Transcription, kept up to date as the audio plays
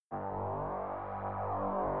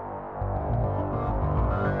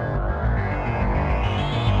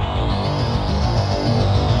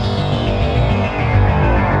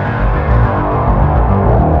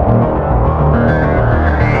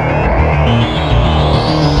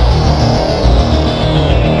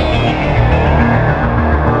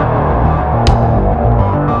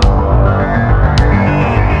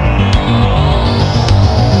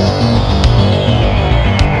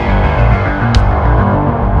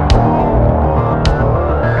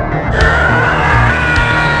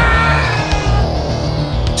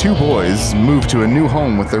two boys move to a new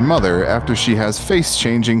home with their mother after she has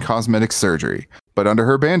face-changing cosmetic surgery. But under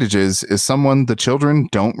her bandages is someone the children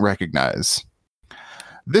don't recognize.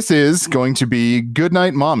 This is going to be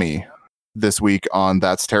Goodnight Mommy this week on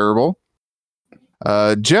That's Terrible.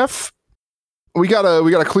 Jeff, we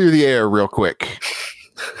gotta clear the air real quick.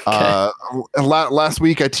 Okay. Last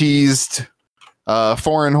week I teased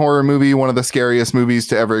foreign horror movie, one of the scariest movies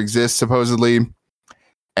to ever exist, supposedly,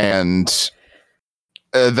 and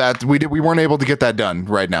that we weren't able to get that done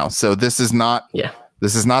right now. So this is not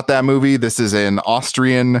that movie. This is an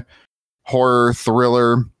Austrian horror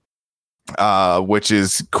thriller, which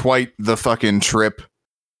is quite the fucking trip.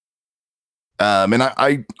 And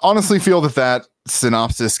I honestly feel that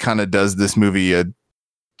synopsis kind of does this movie I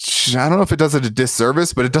don't know if it does it a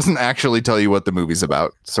disservice, but it doesn't actually tell you what the movie's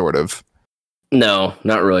about, sort of. No,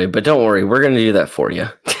 not really. But don't worry, we're going to do that for you.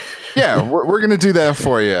 Yeah, we're going to do that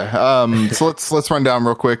for you. So let's run down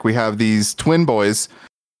real quick. We have these twin boys.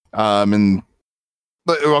 Okay,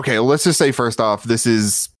 let's just say first off, this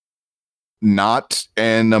is not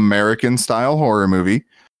an American style horror movie.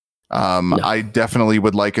 No. I definitely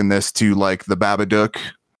would liken this to like The Babadook,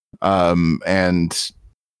 and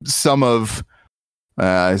some of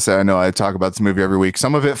I know I talk about this movie every week.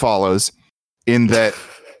 Some of it follows in that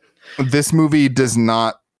this movie does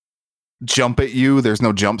not jump at you. There's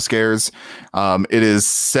no jump scares. It is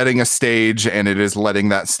setting a stage and it is letting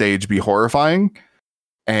that stage be horrifying.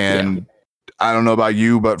 And I don't know about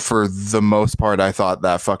you, but for the most part, I thought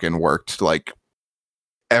that fucking worked like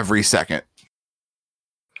every second.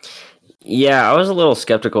 Yeah, I was a little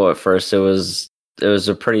skeptical at first. It was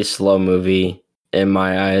a pretty slow movie in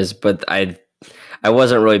my eyes, but I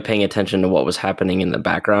wasn't really paying attention to what was happening in the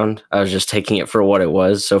background. I was just taking it for what it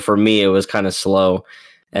was. So for me, it was kind of slow.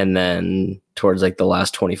 And then towards like the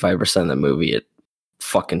last 25% of the movie, it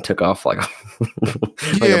fucking took off like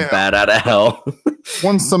a bat out of hell.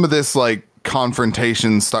 Once some of this like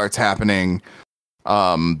confrontation starts happening,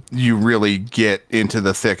 you really get into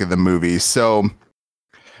the thick of the movie. So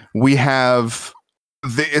we have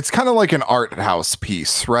it's kind of like an art house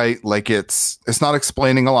piece, right? Like it's not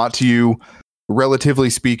explaining a lot to you. Relatively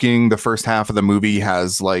speaking, the first half of the movie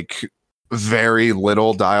has like very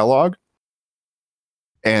little dialogue.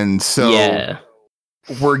 And so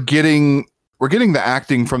we're getting the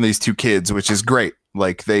acting from these two kids, which is great.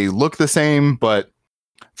 Like they look the same, but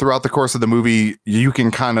throughout the course of the movie, you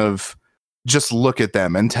can kind of just look at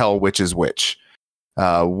them and tell which is which.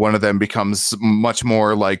 One of them becomes much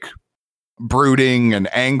more like brooding and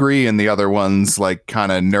angry, and the other one's like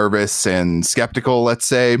kind of nervous and skeptical, let's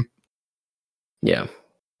say. Yeah.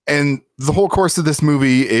 And the whole course of this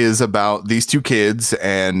movie is about these two kids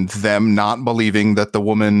and them not believing that the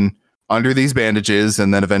woman under these bandages,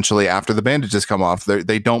 and then eventually after the bandages come off,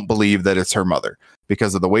 they don't believe that it's her mother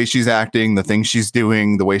because of the way she's acting, the things she's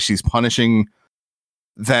doing, the way she's punishing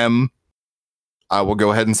them. I will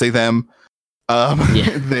go ahead and say them.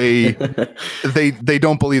 They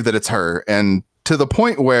don't believe that it's her, and to the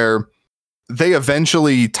point where they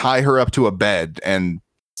eventually tie her up to a bed, and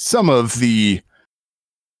some of the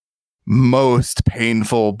most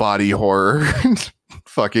painful body horror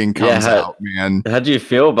fucking comes out, man. How do you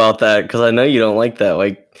feel about that? Because I know you don't like that.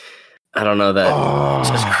 Like, I don't know, that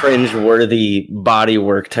just cringe-worthy body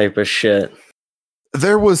work type of shit.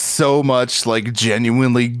 There was so much like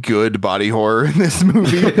genuinely good body horror in this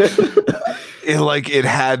movie. It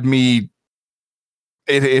had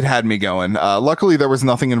me going. Luckily, there was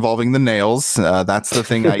nothing involving the nails. That's the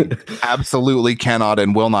thing I absolutely cannot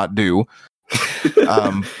and will not do.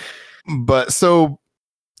 But so,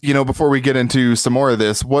 before we get into some more of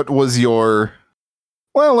this, what was your,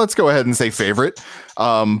 let's go ahead and say favorite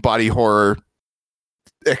body horror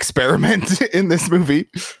experiment in this movie?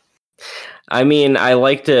 I mean, I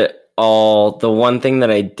liked it all. The one thing that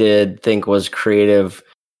I did think was creative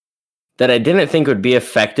that I didn't think would be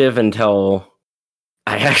effective until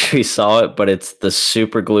I actually saw it, but it's the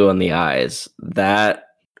super glue on the eyes. That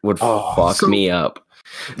would fuck me up.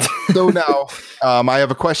 So now, I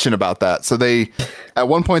have a question about that. So at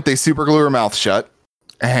one point, they super glue her mouth shut,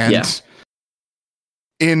 and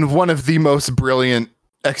in one of the most brilliant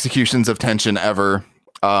executions of tension ever,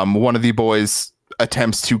 one of the boys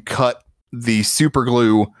attempts to cut the super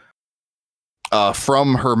glue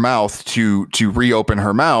from her mouth to reopen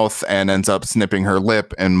her mouth, and ends up snipping her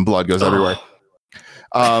lip, and blood goes everywhere.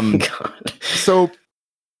 So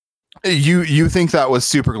you think that was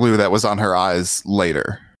super glue that was on her eyes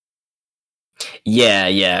later? Yeah,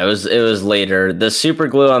 it was later. The super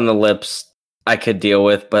glue on the lips I could deal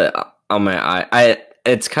with, but on my eye,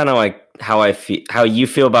 it's kind of like how you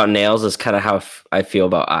feel about nails is kind of how I feel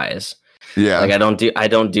about eyes. Yeah. Like I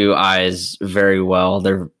don't do eyes very well.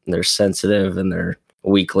 They're sensitive and they're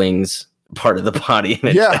weaklings part of the body.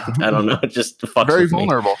 And I don't know. It just fucks very with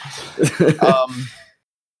vulnerable.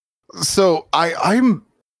 So I'm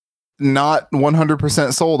not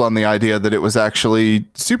 100% sold on the idea that it was actually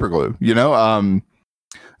super glue.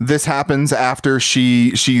 This happens after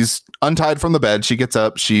she's untied from the bed. She gets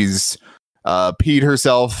up, she's peed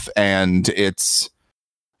herself, and it's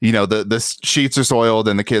the sheets are soiled,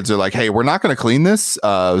 and the kids are like, hey, we're not going to clean this,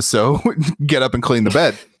 so get up and clean the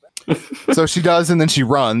bed. So she does, and then she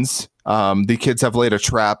runs. The kids have laid a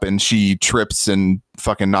trap, and she trips and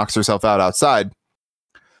fucking knocks herself out outside.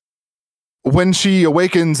 When she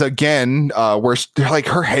awakens again, where like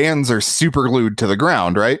her hands are super glued to the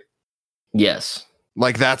ground, right? Yes.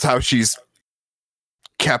 Like that's how she's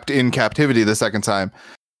kept in captivity the second time.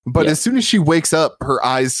 But as soon as she wakes up, her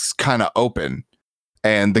eyes kind of open,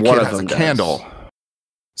 and the kid has a candle.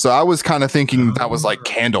 So I was kind of thinking that was like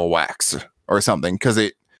candle wax or something, because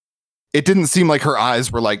it didn't seem like her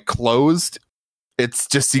eyes were like closed. It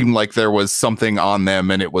just seemed like there was something on them,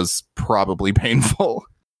 and it was probably painful.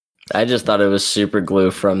 I just thought it was super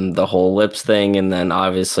glue from the whole lips thing, and then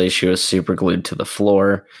obviously she was super glued to the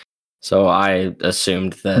floor. So I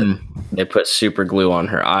assumed that they put super glue on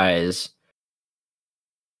her eyes.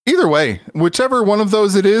 Either way, whichever one of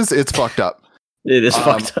those it is, it's fucked up. It is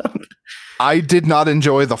fucked up. I did not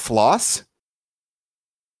enjoy the floss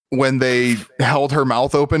when they held her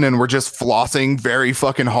mouth open and were just flossing very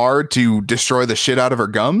fucking hard to destroy the shit out of her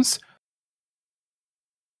gums.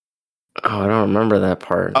 Oh, I don't remember that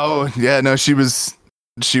part. Oh, yeah, no, it was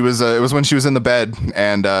when she was in the bed,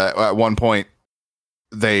 and at one point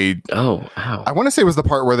I want to say it was the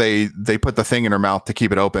part where they put the thing in her mouth to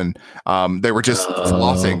keep it open. They were just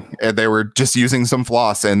flossing, and they were just using some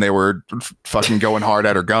floss, and they were fucking going hard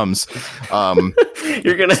at her gums.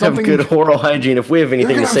 You're gonna have good oral hygiene if we have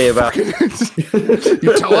anything to say about it.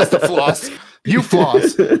 You tell us to floss. You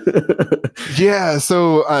floss. Yeah,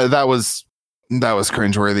 so that was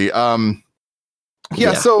cringeworthy.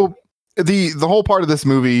 So the whole part of this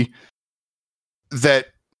movie that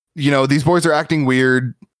these boys are acting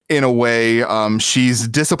weird in a way. She's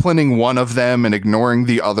disciplining one of them and ignoring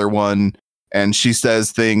the other one, and she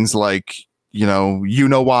says things like, you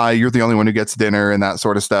know why you're the only one who gets dinner, and that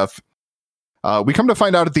sort of stuff. We come to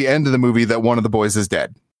find out at the end of the movie that one of the boys is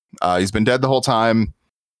dead. He's been dead the whole time.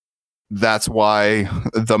 That's why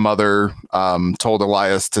the mother told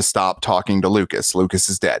Elias to stop talking to Lucas. Lucas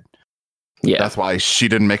is dead. Yeah. That's why she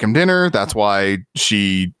didn't make him dinner. That's why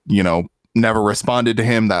she, never responded to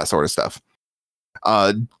him, that sort of stuff.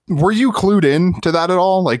 Were you clued in to that at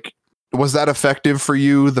all? Like, was that effective for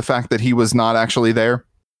you, the fact that he was not actually there?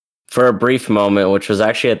 For a brief moment, which was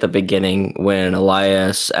actually at the beginning when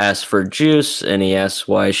Elias asked for juice, and he asked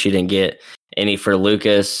why she didn't get any for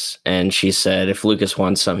Lucas, and she said, if Lucas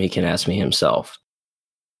wants some, he can ask me himself.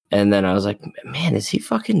 And then I was like, man, is he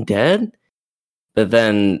fucking dead? But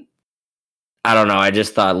then, I don't know, I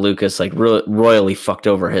just thought Lucas like royally fucked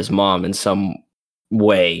over his mom in some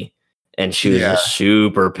way, and she was just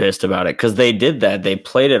super pissed about it, because they did that. They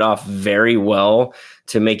played it off very well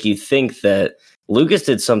to make you think that Lucas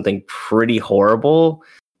did something pretty horrible,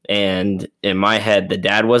 and in my head, the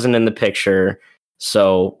dad wasn't in the picture,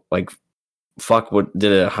 so like, fuck, what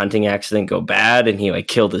did a hunting accident go bad, and he like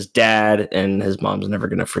killed his dad, and his mom's never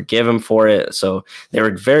gonna forgive him for it. So they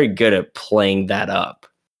were very good at playing that up.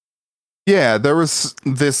 Yeah, there was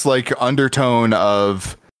this like undertone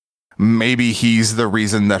of maybe he's the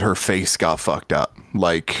reason that her face got fucked up.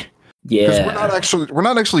 Like, because we're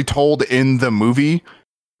not actually told in the movie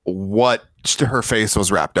what her face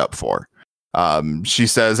was wrapped up for. She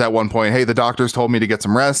says at one point, hey, the doctors told me to get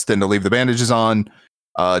some rest and to leave the bandages on.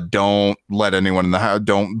 Don't let anyone in the house,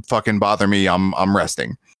 don't fucking bother me. I'm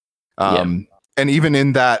resting. And even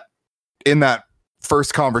in that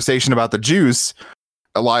first conversation about the juice,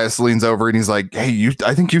 Elias leans over and he's like, hey,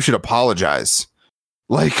 I think you should apologize.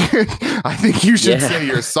 Like, I think you should say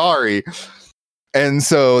you're sorry. And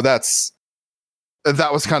so that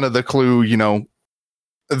was kind of the clue,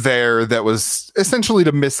 there, that was essentially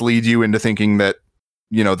to mislead you into thinking that,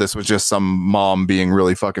 this was just some mom being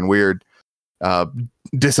really fucking weird,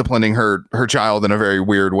 disciplining her child in a very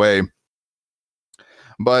weird way.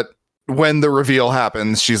 But when the reveal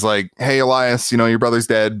happens, she's like, hey, Elias, your brother's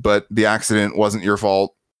dead, but the accident wasn't your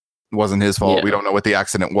fault. It wasn't his fault. We don't know what the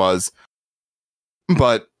accident was.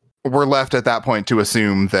 But we're left at that point to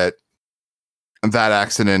assume that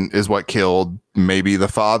accident is what killed maybe the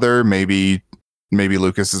father, maybe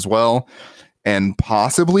Lucas as well, and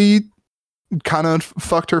possibly kind of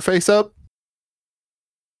fucked her face up.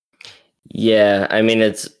 Yeah, I mean,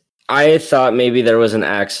 I thought maybe there was an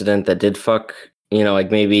accident that did fuck, like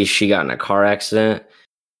maybe she got in a car accident,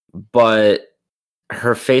 but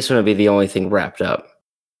her face wouldn't be the only thing wrapped up.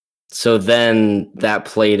 So then that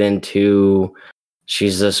played into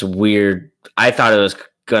she's this weird. I thought it was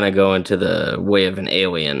going to go into the way of an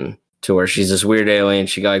alien to where she's this weird alien.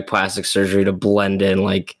 She got like plastic surgery to blend in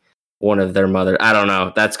like one of their mother. I don't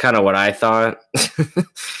know. That's kind of what I thought.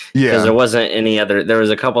 Yeah. Because there wasn't any other. There was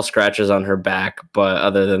a couple scratches on her back, but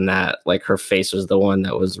other than that, like her face was the one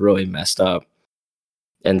that was really messed up.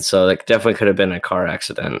 And so like definitely could have been a car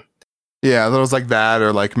accident. Yeah, there was like that,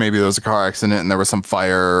 or like maybe there was a car accident and there was some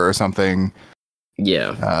fire or something.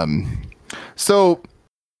 Yeah. So,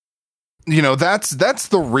 that's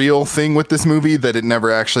the real thing with this movie that it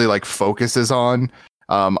never actually like focuses on.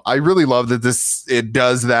 I really love that it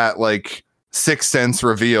does that like Sixth Sense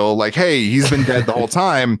reveal, like, hey, he's been dead the whole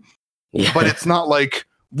time. Yeah. But it's not like,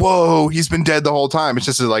 whoa, he's been dead the whole time. It's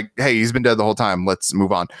just like, hey, he's been dead the whole time. Let's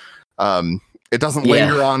move on. It doesn't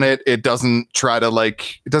linger on it. It doesn't try to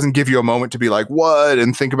it doesn't give you a moment to be like, what?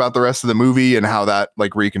 And think about the rest of the movie and how that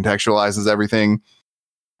like recontextualizes everything.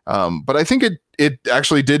 But I think it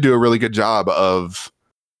actually did do a really good job of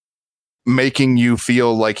making you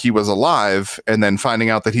feel like he was alive, and then finding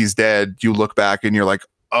out that he's dead. You look back and you're like,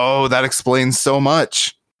 oh, that explains so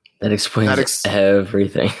much. That explains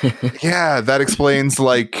everything. Yeah, that explains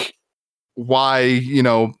like why,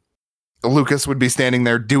 Lucas would be standing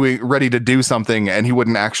there ready to do something, and he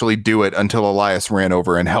wouldn't actually do it until Elias ran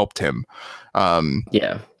over and helped him.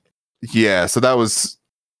 Yeah. So there's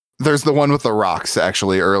the one with the rocks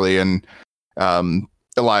actually early, and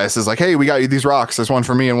Elias is like, hey, we got you these rocks. There's one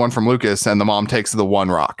for me and one from Lucas. And the mom takes the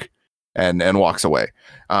one rock and walks away.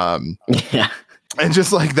 Yeah. And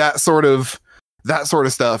just like that sort of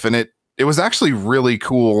stuff. And it was actually really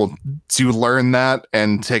cool to learn that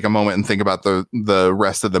and take a moment and think about the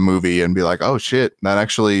rest of the movie and be like, oh shit, that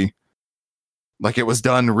actually, like, it was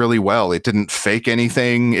done really well. It didn't fake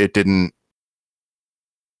anything. It didn't.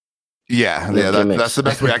 That's the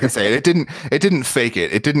best way I can say it. It didn't fake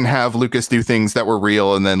it. It didn't have Lucas do things that were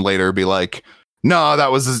real and then later be like, no,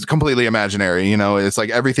 that was completely imaginary. It's like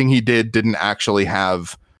everything he didn't actually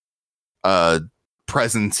have a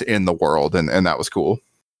presence in the world, and that was cool.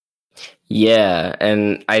 Yeah,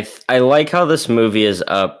 and I like how this movie is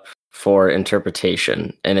up for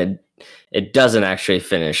interpretation, and it doesn't actually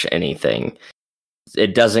finish anything.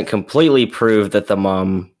 It doesn't completely prove that the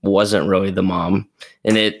mom wasn't really the mom,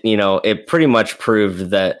 and it pretty much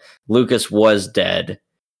proved that Lucas was dead,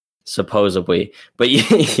 supposedly. But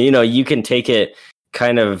you can take it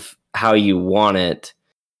kind of how you want it,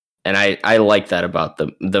 and I like that about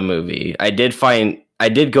the movie. I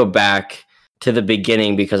did go back to the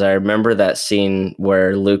beginning because I remember that scene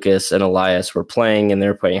where Lucas and Elias were playing and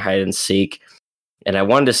they're playing hide and seek. And I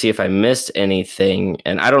wanted to see if I missed anything.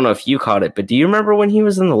 And I don't know if you caught it, but do you remember when he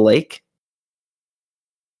was in the lake?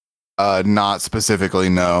 Not specifically,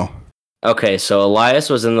 no. Okay, so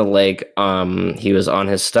Elias was in the lake. He was on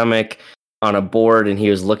his stomach on a board and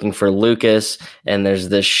he was looking for Lucas. And there's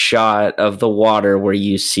this shot of the water where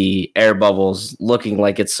you see air bubbles looking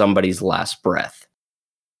like it's somebody's last breath.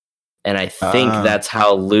 And I think that's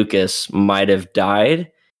how Lucas might have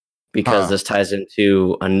died, because this ties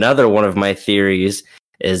into another one of my theories,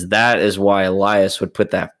 is why Elias would put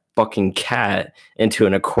that fucking cat into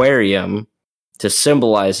an aquarium to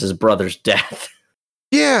symbolize his brother's death.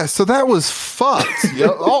 Yeah, so that was fucked.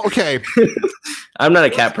 Oh, okay. I'm not a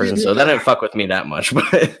cat person, so that didn't fuck with me that much.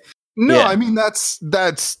 But no, yeah. I mean that's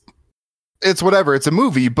it's whatever. It's a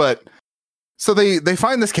movie, but so they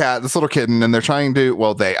find this cat, this little kitten, and they're trying to.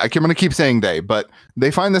 Well, I'm going to keep saying but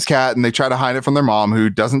they find this cat and they try to hide it from their mom,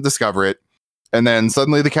 who doesn't discover it. And then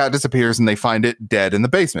suddenly the cat disappears and they find it dead in the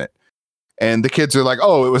basement. And the kids are like,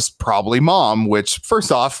 oh, it was probably mom, which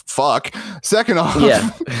first off, fuck. Second off,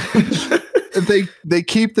 yeah. they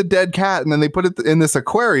keep the dead cat and then they put it in this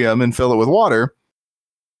aquarium and fill it with water.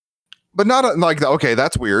 But not like, okay,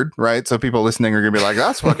 that's weird, right? So people listening are going to be like,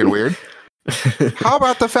 that's fucking weird. How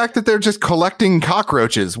about the fact that they're just collecting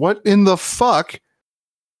cockroaches? What in the fuck?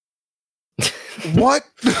 What?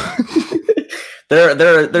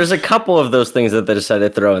 There's a couple of those things that they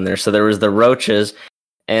decided to throw in there. So there was the roaches,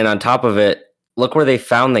 and on top of it, look where they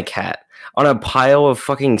found the cat, on a pile of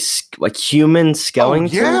fucking like human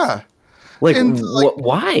skeletons. Oh, yeah. Like,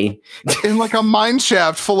 why? In like a mine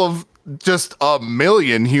shaft full of just a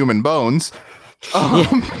million human bones.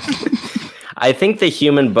 I think the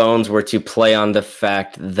human bones were to play on the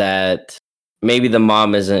fact that maybe the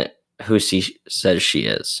mom isn't who she says she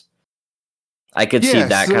is. I could see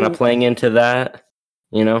that kind of playing into that,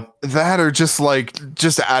 That, or just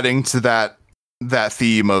adding to that that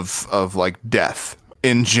theme of like death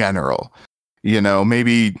in general. You know,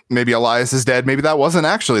 maybe Elias is dead. Maybe that wasn't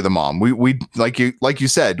actually the mom. We like you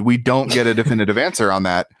said, we don't get a definitive answer on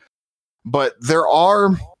that. But there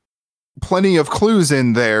are plenty of clues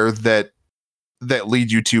in there that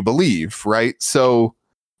lead you to believe, right? So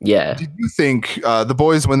Yeah. did you think the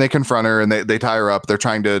boys, when they confront her and they tie her up, they're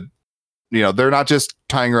trying to, you know, they're not just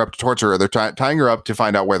tying her up to torture her, they're tying her up to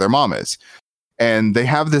find out where their mom is. And they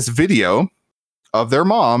have this video of their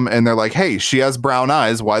mom and they're like, hey, she has brown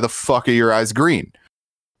eyes. Why the fuck are your eyes green?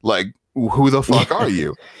 Like, who the fuck are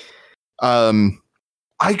you?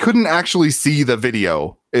 I couldn't actually see the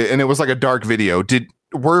video and it was like a dark video.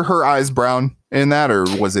 Were her eyes brown in that, or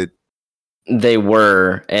was it? They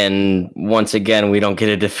were, and once again, we don't get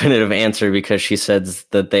a definitive answer because she says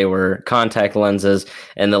that they were contact lenses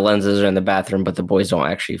and the lenses are in the bathroom, but the boys don't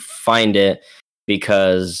actually find it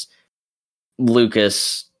because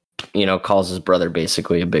Lucas, you know, calls his brother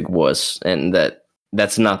basically a big wuss, and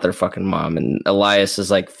that's not their fucking mom. And Elias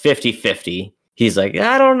is like 50-50. He's like,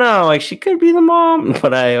 I don't know, like she could be the mom,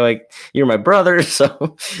 but I like, you're my brother,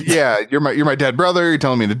 so yeah, you're my dead brother. You're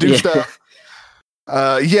telling me to do stuff.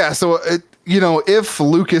 Yeah. So you know, if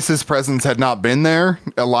Lucas's presence had not been there,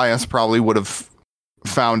 Elias probably would have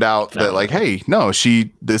found out that like, hey, no,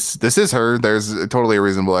 this is her. There's totally a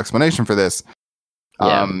reasonable explanation for this.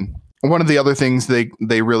 Yeah. One of the other things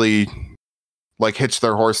they really like hitch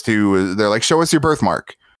their horse to, they're like, show us your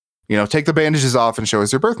birthmark. You know, take the bandages off and show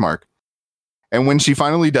us your birthmark. And when she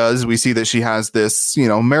finally does, we see that she has this, you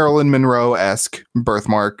know, Marilyn Monroe-esque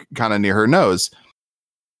birthmark kind of near her nose.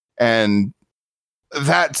 And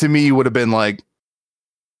that to me would have been like,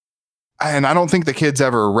 and I don't think the kids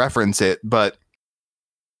ever reference it, but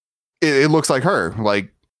it looks like her.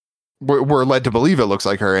 Like we're led to believe it looks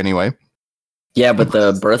like her anyway. Yeah, but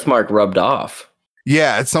the birthmark rubbed off.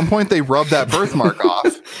 Yeah, at some point they rubbed that birthmark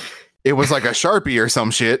off. It was like a Sharpie or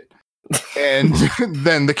some shit. And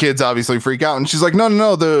then the kids obviously freak out and she's like,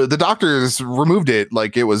 no, the doctors removed it.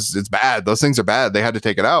 Like it's bad. Those things are bad. They had to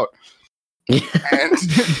take it out. And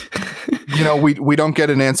you know, we don't get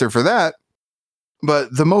an answer for that.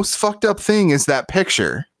 But the most fucked up thing is that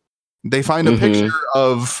picture. They find a picture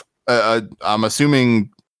of I'm assuming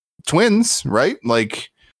twins, right? Like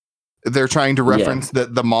they're trying to reference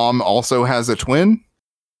that the mom also has a twin.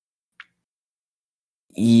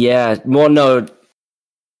 Yeah. Well, no,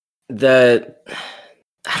 I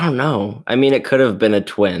don't know. I mean, it could have been a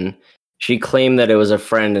twin. She claimed that it was a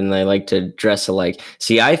friend and they like to dress alike.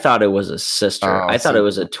 See, I thought it was a sister. I thought it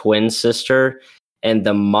was a twin sister. And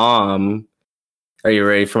the mom... Are you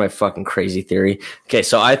ready for my fucking crazy theory? Okay,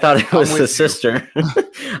 so I thought it was the sister.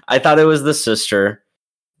 I thought it was the sister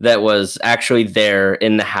that was actually there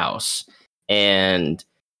in the house. And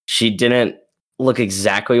she didn't look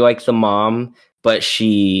exactly like the mom, but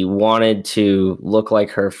she wanted to look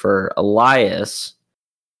like her for Elias.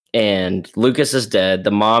 And Lucas is dead.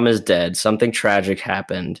 The mom is dead. Something tragic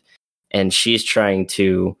happened. And she's trying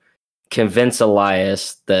to convince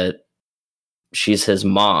Elias that she's his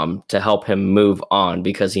mom to help him move on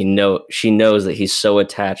because she knows that he's so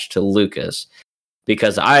attached to Lucas.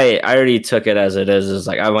 Because I already took it as it is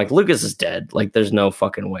like, I'm like, Lucas is dead. Like, there's no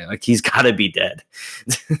fucking way. Like, he's got to be dead.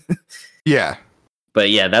 Yeah. But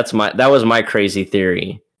yeah, that was my crazy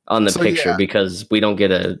theory on the picture because we don't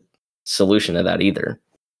get a solution to that either.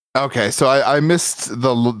 Okay, so I missed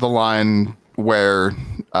the line where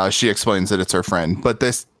she explains that it's her friend, but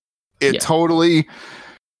totally,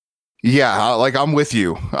 like I'm with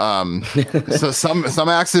you. So some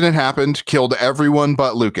accident happened, killed everyone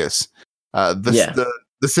but Lucas. The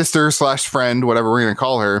sister / friend, whatever we're gonna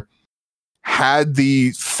call her, had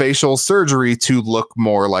the facial surgery to look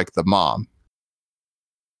more like the mom.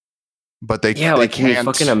 But they can't. Can you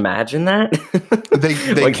fucking imagine that? They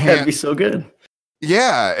like, can't. That'd be so good.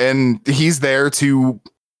 Yeah, and he's there to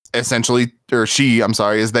essentially, or she, I'm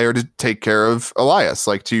sorry, is there to take care of Elias,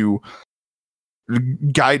 like to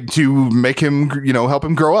make him, help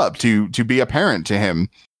him grow up, to be a parent to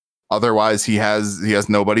him. Otherwise, he has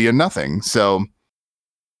nobody and nothing. So,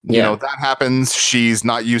 that happens. She's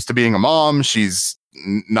not used to being a mom. She's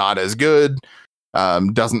not as good.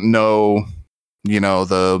 Doesn't know,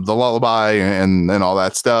 the lullaby and all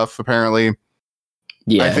that stuff. Apparently,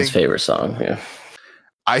 his favorite song. Yeah.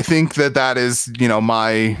 I think that is,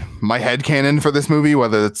 my headcanon for this movie,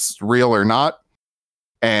 whether it's real or not.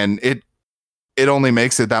 And it only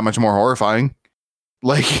makes it that much more horrifying.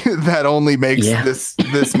 Like, that only makes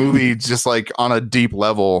this movie just like on a deep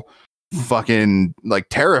level fucking like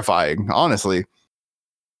terrifying, honestly.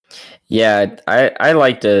 Yeah, I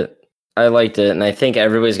liked it. I liked it, and I think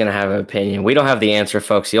everybody's going to have an opinion. We don't have the answer,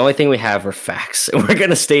 folks. The only thing we have are facts, and we're going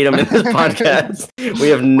to state them in this podcast. We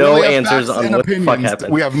have no answers on what the fuck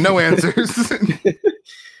happened. We have no answers.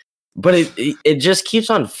 But it just keeps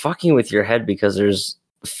on fucking with your head because there's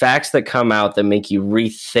facts that come out that make you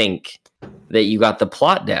rethink that you got the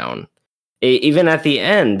plot down. Even at the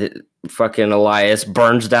end, fucking Elias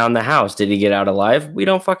burns down the house. Did he get out alive? We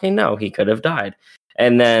don't fucking know. He could have died.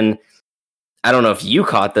 And then I don't know if you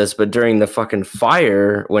caught this, but during the fucking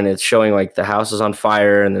fire, when it's showing like the house is on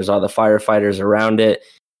fire and there's all the firefighters around it,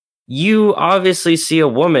 you obviously see a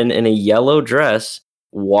woman in a yellow dress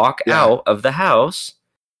walk out of the house,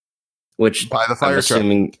 which by the fire I'm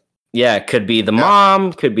assuming, could be the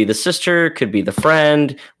mom, could be the sister, could be the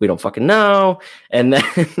friend. We don't fucking know. And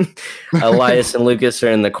then Elias and Lucas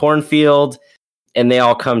are in the cornfield and they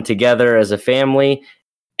all come together as a family.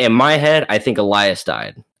 In my head, I think Elias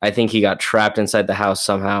died. I think he got trapped inside the house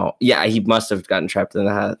somehow. Yeah, he must have gotten trapped in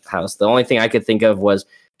the house. The only thing I could think of was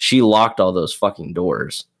she locked all those fucking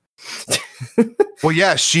doors. Well,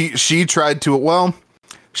 yeah, she tried to.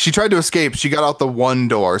 She tried to escape. She got out the one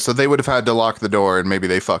door, so they would have had to lock the door, and maybe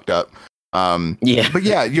they fucked up. But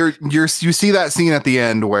yeah, you see that scene at the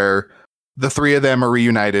end where the three of them are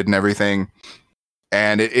reunited and everything,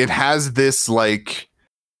 and it has this like.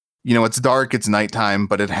 It's dark, it's nighttime,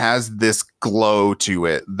 but it has this glow to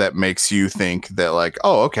it that makes you think that like,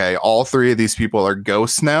 oh, okay, all three of these people are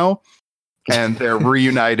ghosts now and they're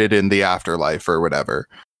reunited in the afterlife or whatever.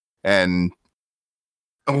 And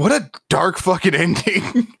what a dark fucking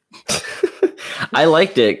ending. I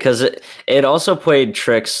liked it because it also played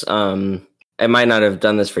tricks. I might not have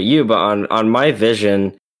done this for you, but on my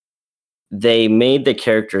vision, they made the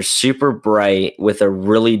character super bright with a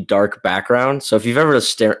really dark background. So if you've ever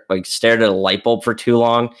stared at a light bulb for too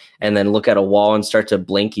long and then look at a wall and start to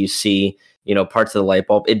blink, you see, parts of the light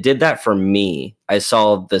bulb. It did that for me. I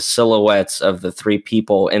saw the silhouettes of the three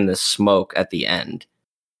people in the smoke at the end.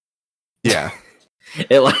 Yeah.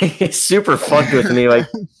 It super fucked with me. Like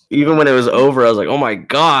even when it was over, I was like, oh my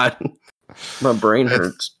God, my brain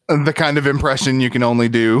hurts. It's the kind of impression you can only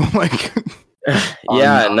do like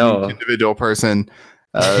individual person.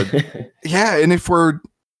 Yeah, and if we're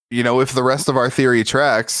if the rest of our theory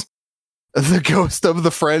tracks, the ghost of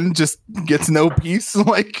the friend just gets no peace.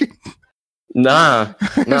 Like nah.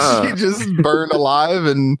 She just burned alive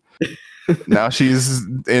and now she's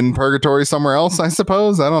in purgatory somewhere else, I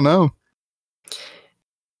suppose. I don't know.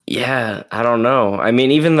 Yeah, I don't know. I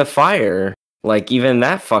mean, even the fire, like even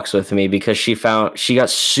that fucks with me because she got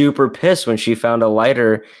super pissed when she found a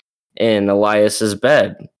lighter in Elias's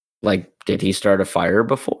bed. Like, did he start a fire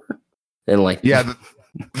before? And like, yeah,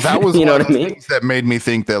 that was you know one what of I the mean? things that made me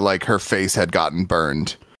think that like her face had gotten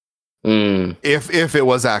burned. If it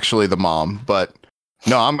was actually the mom, but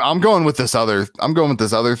no, I'm going with this other. I'm going with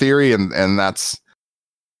this other theory, and that's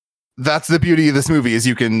the beauty of this movie is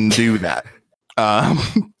you can do that.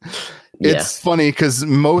 It's funny because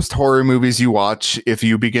most horror movies you watch, if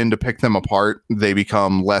you begin to pick them apart, they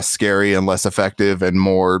become less scary and less effective and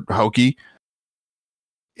more hokey.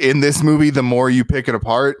 In this movie, the more you pick it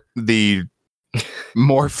apart, the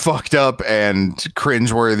more fucked up and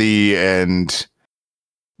cringeworthy and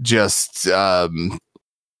just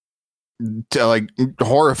like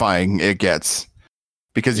horrifying it gets.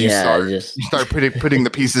 Because you start putting the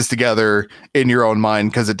pieces together in your own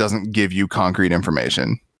mind because it doesn't give you concrete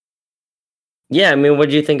information. Yeah, I mean, what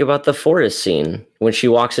do you think about the forest scene when she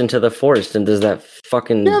walks into the forest and does that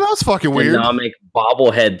fucking that's fucking weird dynamic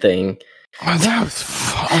bobblehead thing? Oh, that was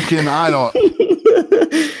fucking I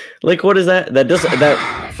don't like what is that?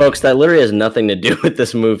 That folks, that literally has nothing to do with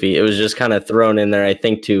this movie. It was just kind of thrown in there, I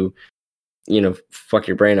think, to fuck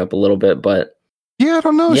your brain up a little bit, but. Yeah, I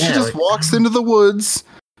don't know. Yeah, she just walks into the woods.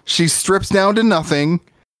 She strips down to nothing.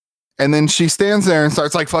 And then she stands there and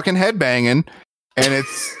starts like fucking headbanging. And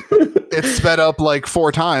it's sped up like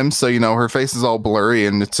 4 times. So, her face is all blurry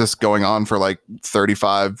and it's just going on for like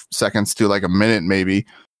 35 seconds to like a minute maybe.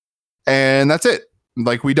 And that's it.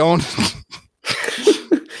 Like we don't.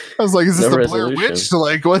 I was like, is this the Blair Witch?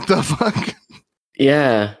 Like, what the fuck?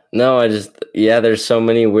 Yeah. No, there's so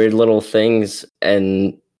many weird little things.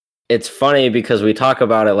 And it's funny because we talk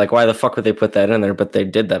about it like, why the fuck would they put that in there? But they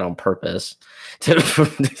did that on purpose to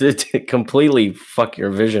completely fuck your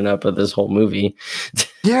vision up of this whole movie.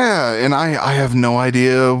 Yeah, and I have no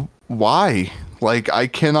idea why. Like, I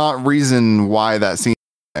cannot reason why that scene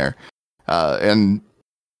is there. And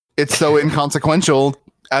it's so inconsequential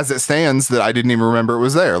as it stands that I didn't even remember it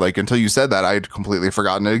was there. Like, until you said that, I had completely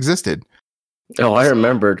forgotten it existed. Oh, I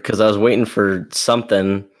remembered because I was waiting for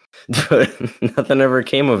something. But nothing ever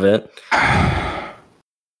came of it.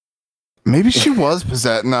 Maybe she was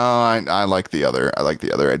possessed. No, I like the other. I like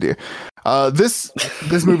the other idea. This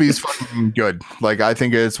movie is fucking good. Like, I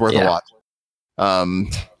think it's worth a watch.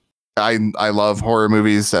 I love horror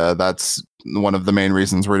movies. That's one of the main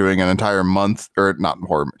reasons we're doing an entire month, or not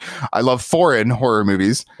horror. I love foreign horror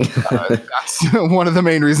movies. That's one of the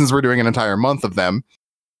main reasons we're doing an entire month of them.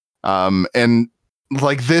 And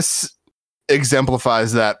like, this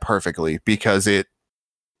exemplifies that perfectly, because this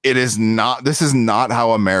is not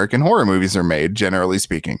how American horror movies are made, generally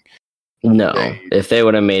speaking. No, if they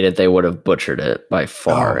would have made it, they would have butchered it by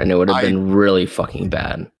far, and it would have been really fucking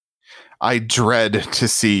bad. I dread to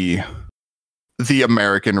see the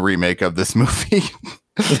American remake of this movie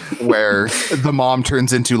where the mom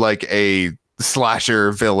turns into like a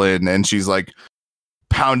slasher villain and she's like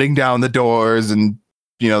pounding down the doors and,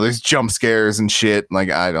 you know, there's jump scares and shit.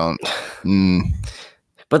 Like, I don't.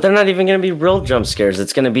 But they're not even going to be real jump scares.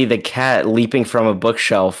 It's going to be the cat leaping from a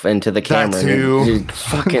bookshelf into the camera. That too.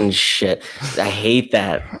 Fucking shit. I hate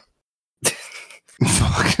that.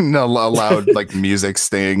 Fucking loud like music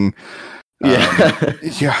sting.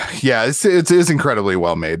 Yeah. It's incredibly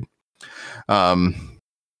well made.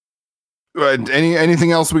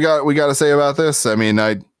 Anything else we got to say about this? I mean,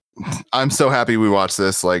 I'm so happy we watched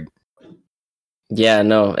this. Like, yeah,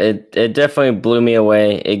 no, it definitely blew me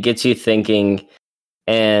away. It gets you thinking,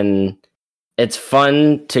 and it's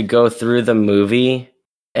fun to go through the movie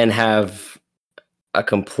and have a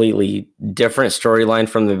completely different storyline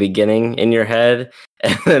from the beginning in your head,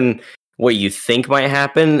 and then what you think might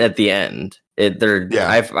happen at the end.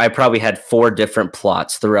 I probably had 4 different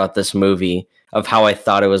plots throughout this movie of how I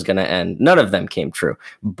thought it was going to end. None of them came true,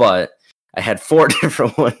 but I had 4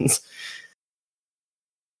 different ones.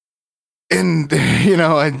 And, you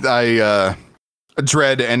know, I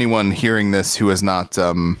dread anyone hearing this who has not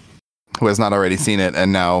already seen it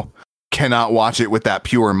and now cannot watch it with that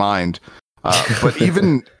pure mind. But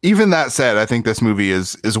even that said, I think this movie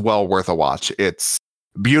is well worth a watch. It's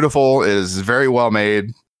beautiful. It is very well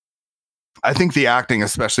made. I think the acting,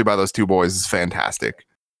 especially by those 2 boys, is fantastic.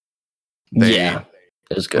 It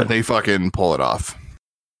was good. They fucking pull it off.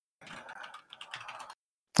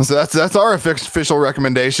 So that's our official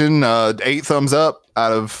recommendation. 8 thumbs up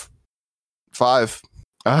out of 5.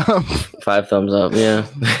 5 thumbs up. Yeah.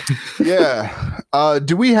 Yeah.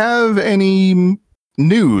 Do we have any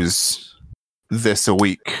news this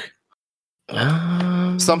week?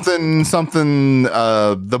 Something.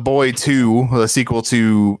 The Boy 2, the sequel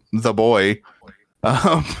to The Boy.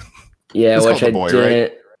 Yeah, which I Boy, didn't.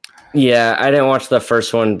 right? Yeah, I didn't watch the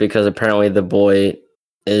first one because apparently The Boy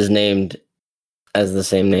is named as the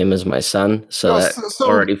same name as my son, so that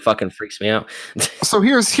already fucking freaks me out. So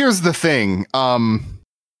here's the thing.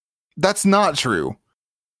 That's not true.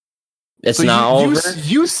 It's so not Oliver.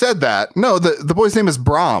 You said that. No, the boy's name is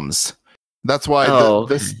Brahms. That's why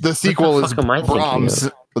the sequel is Brahms,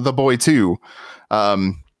 The Boy 2.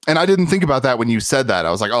 And I didn't think about that when you said that.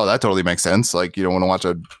 I was like, oh, that totally makes sense. Like, you don't want to watch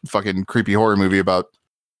a fucking creepy horror movie about,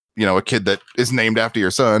 you know, a kid that is named after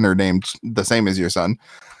your son or named the same as your son.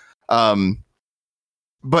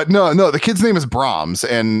 But no, the kid's name is Brahms,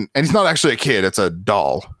 and he's not actually a kid; it's a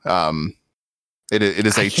doll. It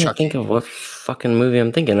is a Chucky. I can't think of what fucking movie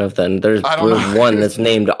I'm thinking of. Then there's one that's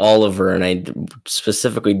named Oliver, and I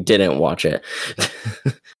specifically didn't watch it.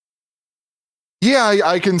 Yeah,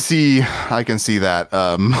 I can see that.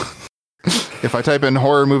 If I type in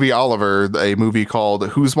horror movie Oliver, a movie called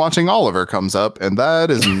Who's Watching Oliver comes up, and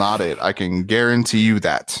that is not it. I can guarantee you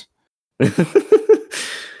that.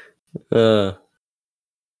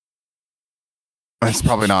 It's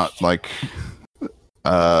probably not like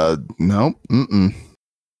no.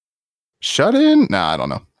 Shut in? Nah, I don't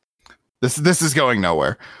know. This is going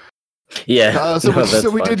nowhere. Yeah.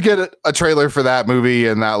 So we did get a trailer for that movie,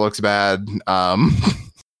 and that looks bad. I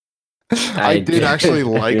did actually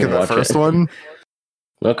like the first one.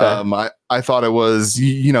 Okay. I thought it was,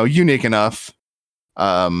 you know, unique enough.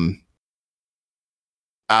 I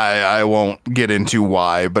won't get into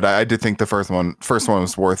why, but I did think the first one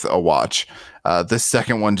was worth a watch. The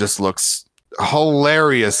second one just looks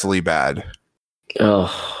hilariously bad.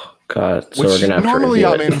 Oh God! So which we're gonna have normally to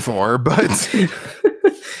I'm in for, but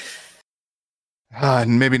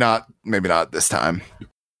maybe not this time.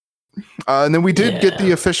 And then we did get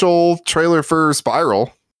the official trailer for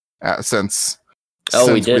Spiral since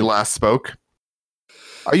we last spoke.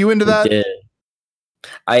 Are you into that?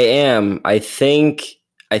 I am. I think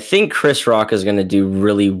Chris Rock is going to do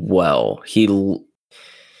really well.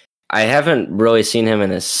 I haven't really seen him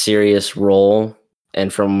in a serious role,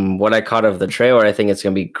 and from what I caught of the trailer, I think it's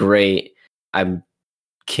going to be great. I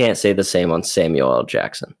can't say the same on Samuel L.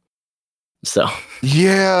 Jackson. So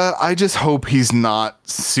Yeah, I just hope he's not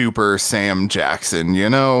super Sam Jackson, you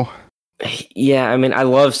know? yeah, I mean, I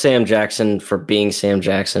love Sam Jackson for being Sam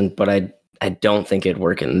Jackson, but I don't think it'd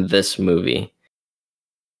work in this movie.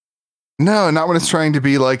 No, not when it's trying to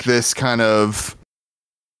be like this kind of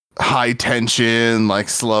high tension, like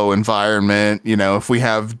slow environment. You know, if we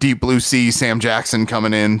have Deep Blue Sea Sam Jackson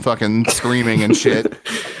coming in fucking screaming and shit,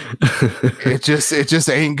 it just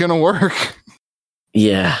ain't gonna work.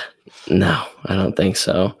 Yeah, no, I don't think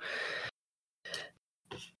so.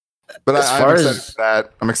 But I'm excited for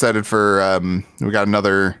that. I'm excited for we got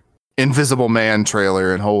another Invisible Man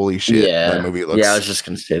trailer, and holy shit, that movie looks. Yeah, I was just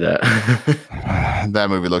gonna say that. That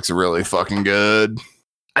movie looks really fucking good.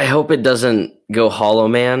 I hope it doesn't go Hollow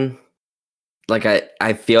Man. Like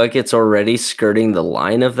I feel like it's already skirting the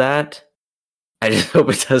line of that. I just hope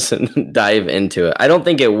it doesn't dive into it. I don't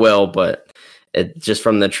think it will, but it just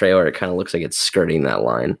from the trailer, it kind of looks like it's skirting that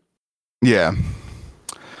line. Yeah.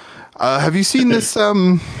 Have you seen this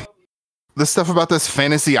this stuff about this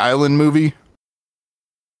Fantasy Island movie?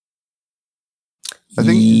 I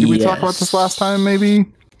think did we talk about this last time? Maybe.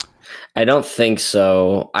 I don't think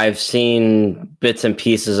so. I've seen bits and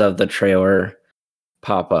pieces of the trailer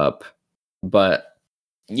pop up, but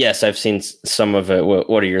yes, I've seen some of it.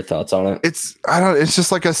 What are your thoughts on it? It's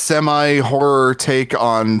just like a semi horror take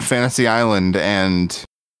on Fantasy Island, and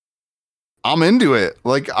I'm into it.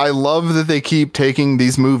 Like, I love that they keep taking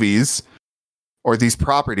these movies or these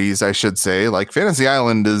properties, I should say. Like Fantasy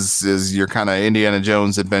Island is your kind of Indiana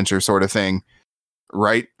Jones adventure sort of thing,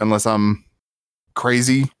 right? Unless I'm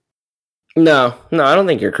crazy. No, I don't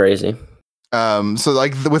think you're crazy. So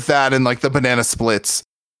like with that and like the Banana Splits,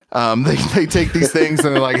 they take these things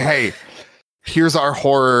and they're like, hey, here's our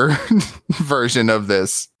horror version of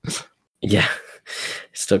this. Yeah,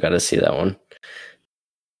 still got to see that one.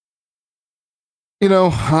 You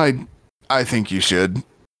know, I think you should.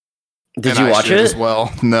 Did you watch it as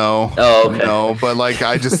well? No. Oh, okay. No, but like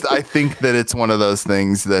I think that it's one of those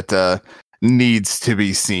things that needs to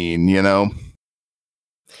be seen, you know.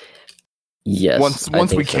 Yes.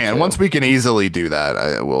 Once we can. Once we can easily do that,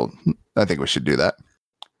 I think we should do that.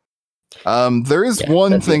 There is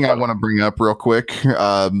one thing I want to bring up real quick.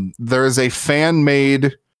 There is a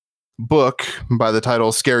fan-made book by the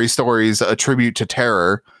title Scary Stories, A Tribute to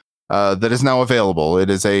Terror, that is now available. It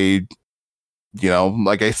is a, you know,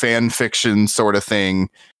 like a fan fiction sort of thing,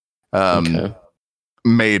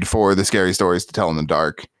 made for the Scary Stories to Tell in the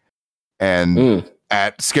Dark. And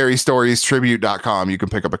at scarystoriestribute.com, you can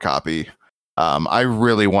pick up a copy. I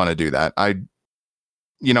really want to do that. I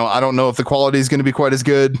don't know if the quality is going to be quite as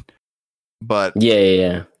good, but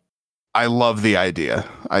yeah. I love the idea.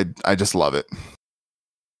 I just love it.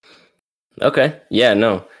 Okay. Yeah,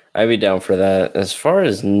 no, I'd be down for that. As far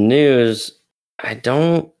as news, I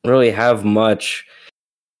don't really have much.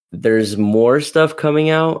 There's more stuff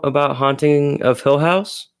coming out about Haunting of Hill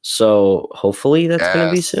House, so hopefully that's going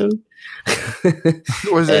to be soon.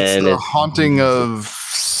 Was it the Haunting of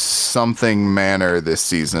something Manor this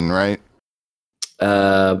season, right?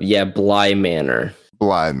 Yeah, Bly Manor.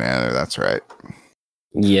 Bly Manor, that's right.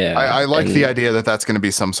 Yeah. I like the idea that that's going to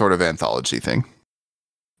be some sort of anthology thing.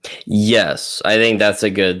 Yes, I think that's a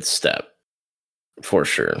good step for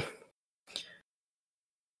sure.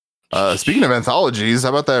 Speaking of anthologies, how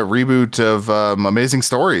about that reboot of Amazing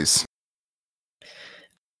Stories?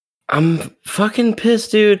 I'm fucking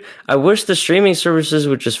pissed, dude. I wish the streaming services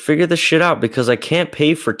would just figure this shit out because I can't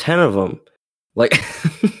pay for 10 of them. Like,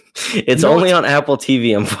 it's only on Apple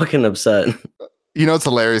TV. I'm fucking upset. You know what's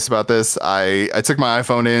hilarious about this? I took my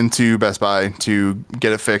iPhone into Best Buy to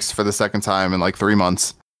get it fixed for the second time in like 3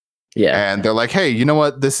 months. Yeah. And they're like, hey, you know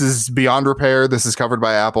what? This is beyond repair. This is covered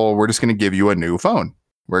by Apple. We're just going to give you a new phone.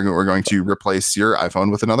 We're going to replace your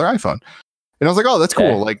iPhone with another iPhone. And I was like, oh, that's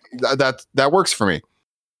cool. Like that works for me.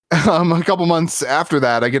 A couple months after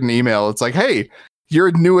that, I get an email. It's like, hey,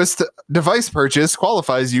 your newest device purchase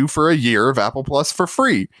qualifies you for a year of Apple Plus for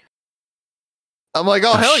free. I'm like,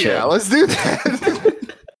 oh hell shit. Yeah, let's do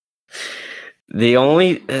that.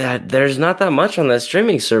 There's not that much on that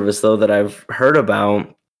streaming service though that I've heard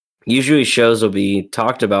about. Usually shows will be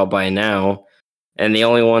talked about by now. And the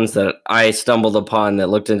only ones that I stumbled upon that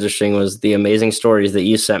looked interesting was the Amazing Stories that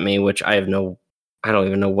you sent me, which I don't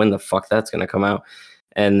even know when the fuck that's going to come out.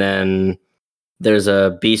 And then there's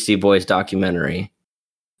a Beastie Boys documentary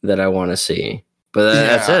that I want to see. But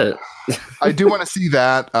that's it. I do want to see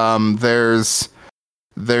that.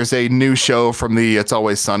 There's a new show from the It's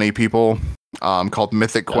Always Sunny people called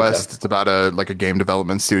Mythic Quest. Okay. It's about a game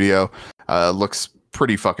development studio. Looks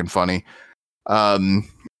pretty fucking funny.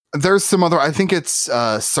 There's some other, I think it's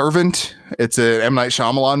Servant. It's an M. Night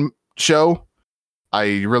Shyamalan show.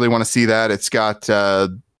 I really want to see that. It's got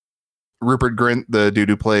Rupert Grint, the dude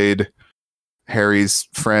who played Harry's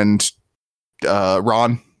friend,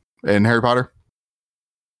 Ron in Harry Potter.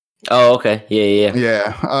 Oh, okay.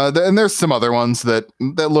 Yeah. And there's some other ones that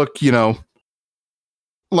look,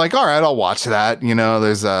 like, all right, I'll watch that.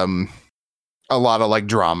 There's a lot of like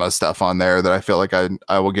drama stuff on there that I feel like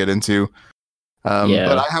I will get into.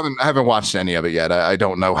 But I haven't watched any of it yet. I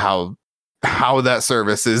don't know how that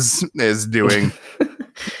service is doing.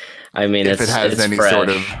 I mean, if it has any fresh. sort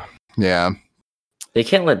of, yeah. They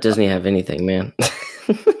can't let Disney have anything, man.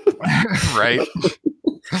 Right.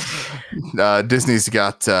 Disney's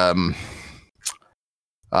got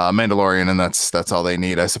Mandalorian, and that's all they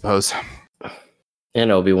need, I suppose. And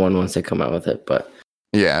Obi-Wan once they come out with it, but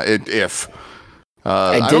yeah, I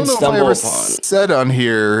don't know stumble if I ever upon said on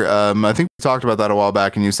here. I think we talked about that a while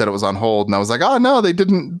back, and you said it was on hold, and I was like, oh no, they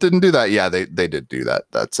didn't do that. Yeah, they did do that.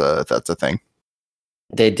 That's a thing.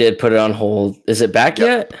 They did put it on hold. Is it back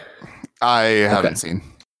yet? I haven't seen.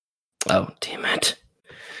 Oh, damn it.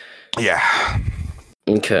 Yeah.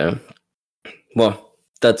 Okay. Well,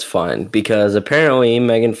 that's fine because apparently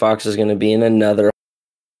Megan Fox is going to be in another.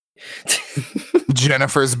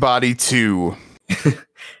 Jennifer's Body 2.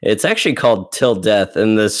 It's actually called Till Death,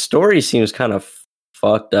 and the story seems kind of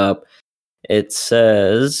fucked up. It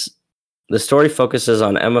says the story focuses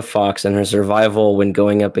on Emma Fox and her survival when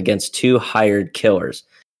going up against two hired killers.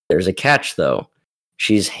 There's a catch, though.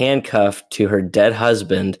 She's handcuffed to her dead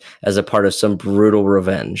husband as a part of some brutal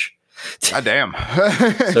revenge. God damn.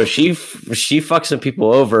 So she fucks some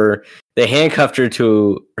people over. They handcuffed her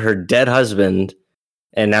to her dead husband,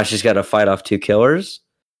 and now she's got to fight off two killers.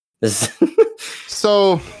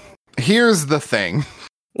 So here's the thing.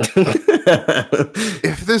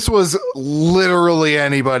 If this was literally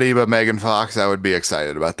anybody but Megan Fox, I would be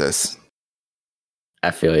excited about this. I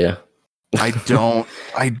feel you. I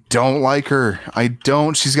don't like her.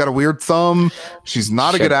 She's got a weird thumb. She's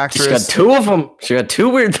not a good actress. She's got two of them. She got two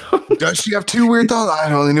weird thumbs. Does she have two weird thumbs?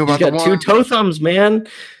 I only knew about the one. She's got two toe thumbs, man.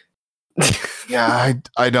 Yeah,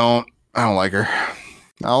 I don't like her.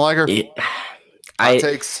 I don't like her. Hot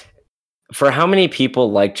takes. For how many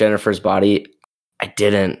people like Jennifer's Body, I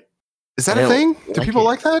didn't. Is that a thing? Do people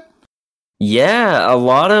like that? Yeah, a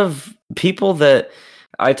lot of people that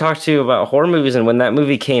I talked to about horror movies, and when that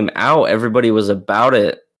movie came out, everybody was about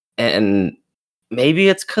it. And maybe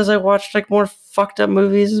it's because I watched like more fucked up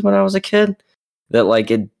movies when I was a kid that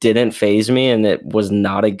like it didn't faze me, and it was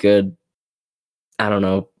not a good, I don't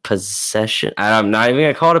know, possession. I'm not even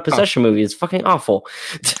gonna call it a possession movie. It's fucking awful.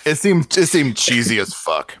 It seemed cheesy as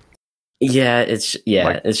fuck. Yeah, it's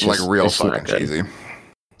just like real fucking cheesy.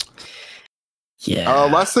 Yeah.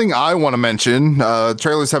 Last thing I want to mention,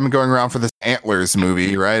 trailers have been going around for this Antlers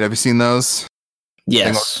movie, right? Have you seen those? Yes.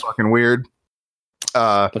 Thing looks fucking weird.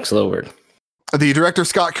 Looks a little weird. The director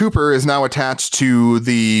Scott Cooper is now attached to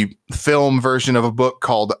the film version of a book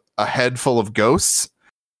called A Head Full of Ghosts,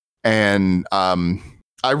 and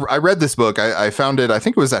I read this book. I found it. I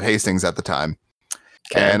think it was at Hastings at the time.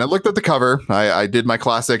 Okay. And I looked at the cover. I did my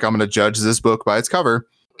classic. I'm going to judge this book by its cover.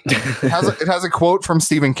 It has a quote from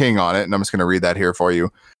Stephen King on it, and I'm just going to read that here for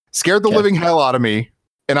you. Scared the living hell out of me,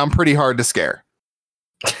 and I'm pretty hard to scare.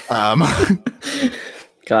 God,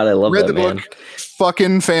 I love read that, the man. book.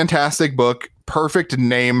 Fucking fantastic book. Perfect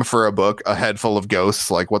name for a book. A Head Full of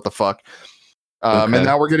Ghosts. Like, what the fuck? And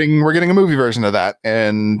now we're getting a movie version of that,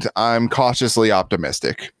 and I'm cautiously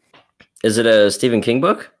optimistic. Is it a Stephen King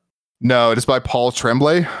book? No, it is by Paul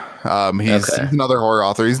Tremblay. He's another horror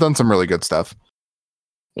author. He's done some really good stuff.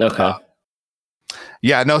 Okay.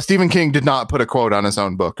 Yeah, no, Stephen King did not put a quote on his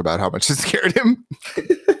own book about how much it scared him.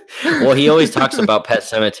 Well, he always talks about Pet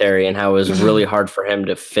Sematary and how it was really hard for him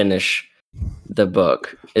to finish the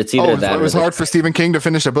book. It's either that. It was hard for Stephen King to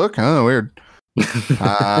finish a book? Oh, weird.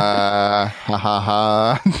 Ha ha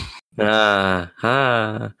ha.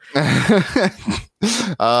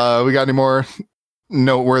 We got any more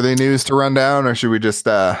noteworthy news to run down, or should we just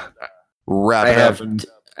wrap it up?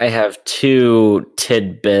 I have two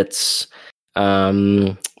tidbits.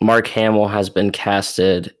 Mark Hamill has been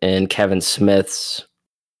casted in Kevin Smith's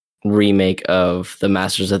remake of the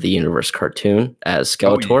Masters of the Universe cartoon as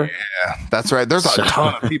Skeletor. Yeah, that's right. There's a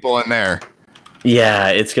ton of people in there. Yeah,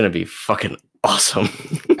 it's going to be fucking awesome.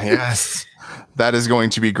 Yes, that is going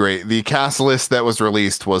to be great. The cast list that was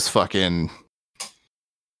released was fucking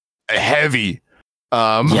heavy.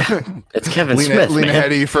 Yeah, it's Kevin Smith. Lena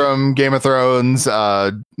Headey from Game of Thrones.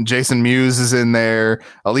 Jason Mewes is in there.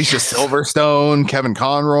 Alicia Silverstone, Kevin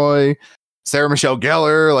Conroy, Sarah Michelle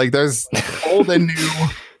Gellar. Like, there's old and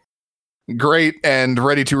new, great and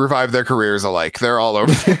ready to revive their careers alike. They're all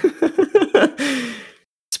over there.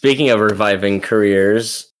 Speaking of reviving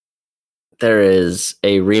careers, there is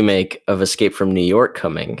a remake of Escape from New York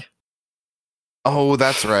coming Oh,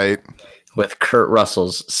 that's right. with Kurt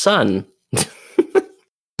Russell's son.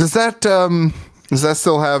 Does that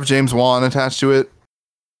still have James Wan attached to it?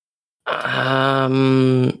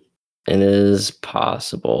 It is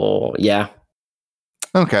possible. Yeah.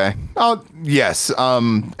 Okay. Oh, yes.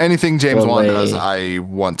 Anything James Well, Wan does, I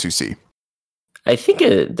want to see. I think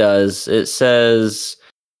it does. It says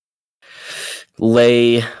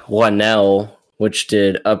Leigh Whannell, which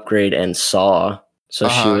did Upgrade and Saw. So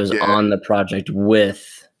she was on the project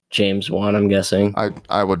with James Wan, I'm guessing.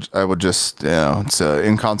 I would just, it's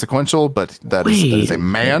inconsequential, but that is a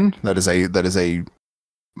man. That is a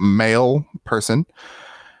male person.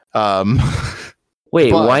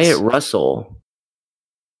 Wait, Wyatt Russell.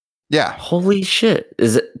 Yeah. Holy shit.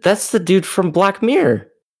 That's the dude from Black Mirror.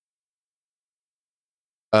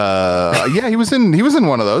 Yeah, he was in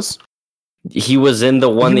one of those. He was in the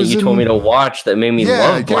one that you told me to watch that made me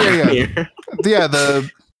love Black Mirror. Yeah,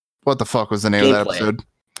 what the fuck was the name of that episode?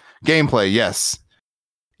 Gameplay, yes.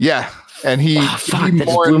 Yeah. And he that just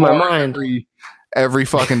blew my mind. Every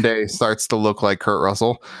fucking day starts to look like Kurt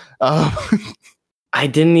Russell. I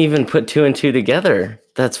didn't even put 2 and 2 together.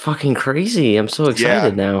 That's fucking crazy. I'm so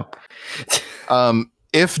excited now.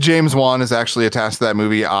 If James Wan is actually attached to that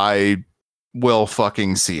movie, I will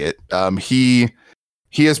fucking see it.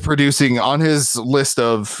 He is producing on his list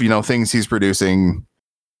of, things he's producing.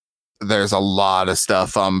 There's a lot of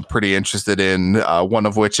stuff I'm pretty interested in. One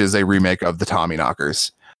of which is a remake of the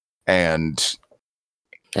Tommyknockers. And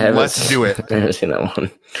let's do it. I haven't seen that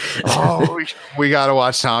one. Oh, we gotta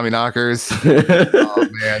watch Tommyknockers. Oh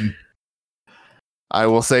man. I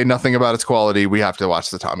will say nothing about its quality. We have to watch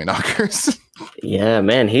the Tommyknockers. Yeah,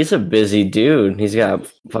 man, he's a busy dude. He's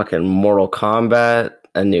got fucking Mortal Kombat,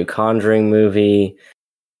 a new Conjuring movie,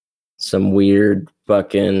 some weird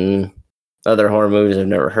fucking other horror movies I've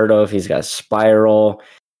never heard of. He's got Spiral.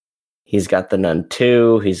 He's got The Nun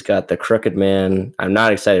 2. He's got The Crooked Man. I'm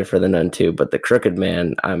not excited for The Nun 2, but The Crooked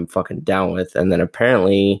Man I'm fucking down with. And then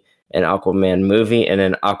apparently an Aquaman movie and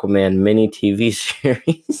an Aquaman mini TV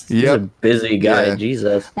series. He's a busy guy,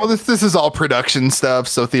 Jesus. Well, this is all production stuff,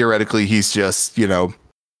 so theoretically he's just,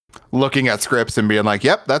 looking at scripts and being like,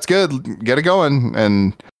 yep, that's good, get it going.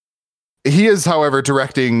 And he is, however,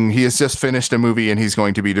 he has just finished a movie and he's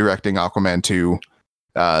going to be directing Aquaman 2.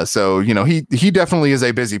 So, he definitely is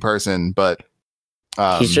a busy person, but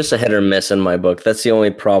he's just a hit or miss in my book. That's the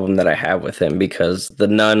only problem that I have with him, because The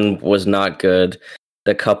Nun was not good.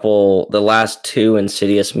 The last 2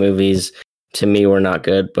 Insidious movies to me were not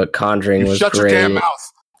good, but Conjuring was great. Shut your damn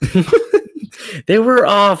mouth. They were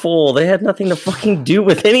awful. They had nothing to fucking do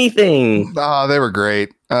with anything. Oh, they were great.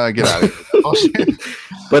 Get out of here.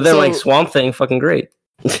 But then Swamp Thing, fucking great.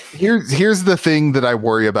 Here's the thing that I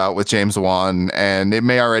worry about with James Wan, and it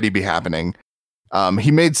may already be happening. He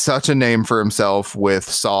made such a name for himself with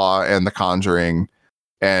Saw and The Conjuring,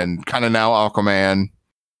 and kind of now Aquaman.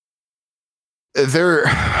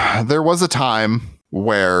 There was a time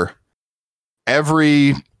where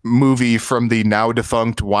every movie from the now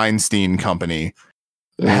defunct Weinstein Company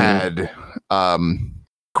had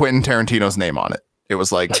Quentin Tarantino's name on it. It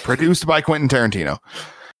was like produced by Quentin Tarantino.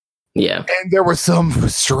 Yeah. And there was some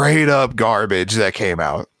straight up garbage that came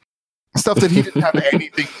out. Stuff that he didn't have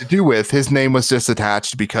anything to do with. His name was just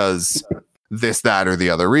attached because this, that, or the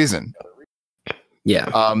other reason. Yeah.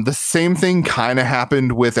 The same thing kind of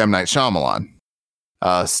happened with M. Night Shyamalan.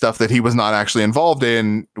 Stuff that he was not actually involved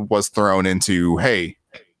in was thrown into, hey,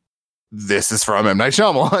 this is from M. Night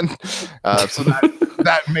Shyamalan. So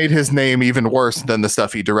that made his name even worse than the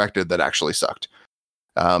stuff he directed that actually sucked.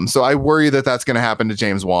 So I worry that that's going to happen to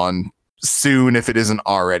James Wan soon if it isn't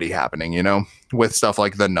already happening, with stuff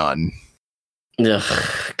like The Nun.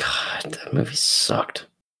 Ugh, God, that movie sucked.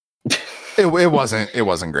 It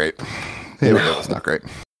wasn't great. It was not great.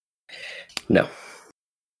 No.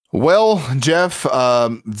 Well, Jeff,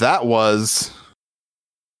 that was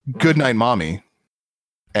Goodnight Mommy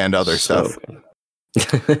and other stuff.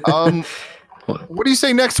 What do you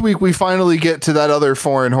say next week we finally get to that other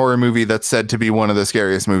foreign horror movie that's said to be one of the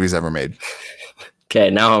scariest movies ever made? Okay,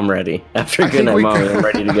 now I'm ready. After Goodnight Mommy, I'm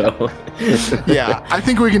ready to go. Yeah, I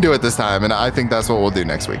think we can do it this time, and I think that's what we'll do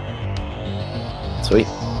next week. Sweet.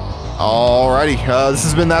 Alrighty, this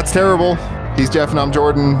has been That's Terrible. He's Jeff and I'm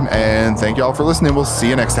Jordan, and thank y'all for listening. We'll see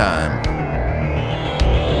you next time.